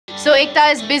So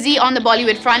Ekta is busy on the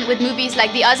Bollywood front with movies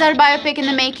like the Azhar biopic in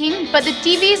the making, but the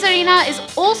TV's arena is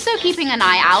also keeping an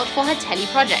eye out for her telly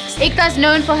projects. Ekta is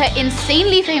known for her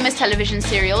insanely famous television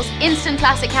serials, instant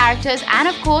classic characters, and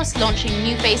of course launching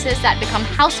new faces that become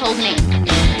household names.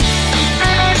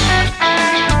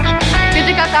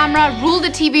 Kritika Kamra ruled the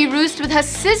TV roost with her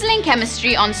sizzling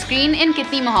chemistry on screen in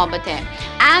Kitni Mohabbat Hai,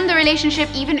 and the relationship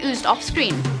even oozed off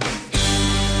screen.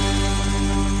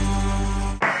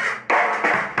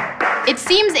 It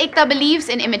seems Ekta believes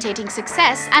in imitating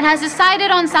success and has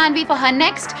decided on Saanvi for her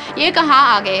next Ye Kahan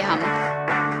Aa Gaye Hum.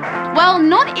 Well,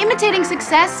 not imitating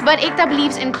success, but Ekta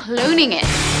believes in cloning it.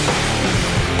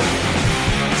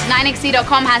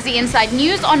 9XC.com has the inside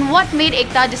news on what made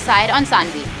Ekta decide on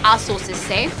Saanvi. Our sources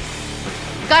say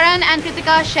Karan and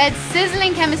Kritika shared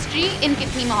sizzling chemistry in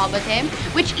Kitni Mohabbat Hai,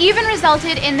 which even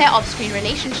resulted in their off-screen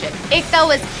relationship. Ekta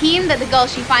was keen that the girl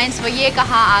she finds for Ye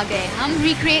Kahan Aa Gaye Hum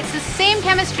recreates the same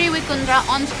chemistry with Kundra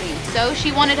on screen, so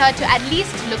she wanted her to at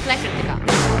least look like Kritika.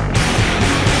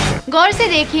 गौर से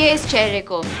देखिए इस चेहरे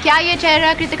को. क्या ये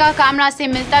चेहरा कृतिका कामरा से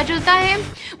मिलता जुलता है?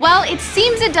 Well, it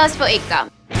seems it does for Ekta.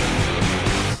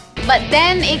 But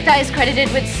then Ekta is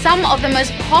credited with some of the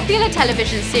most popular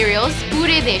television serials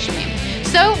पूरे देश में.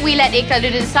 So we let Ekta do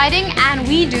the deciding and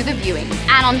we do the viewing.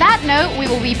 And on that note, we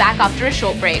will be back after a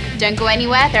short break. Don't go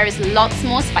anywhere, there is lots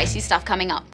more spicy stuff coming up.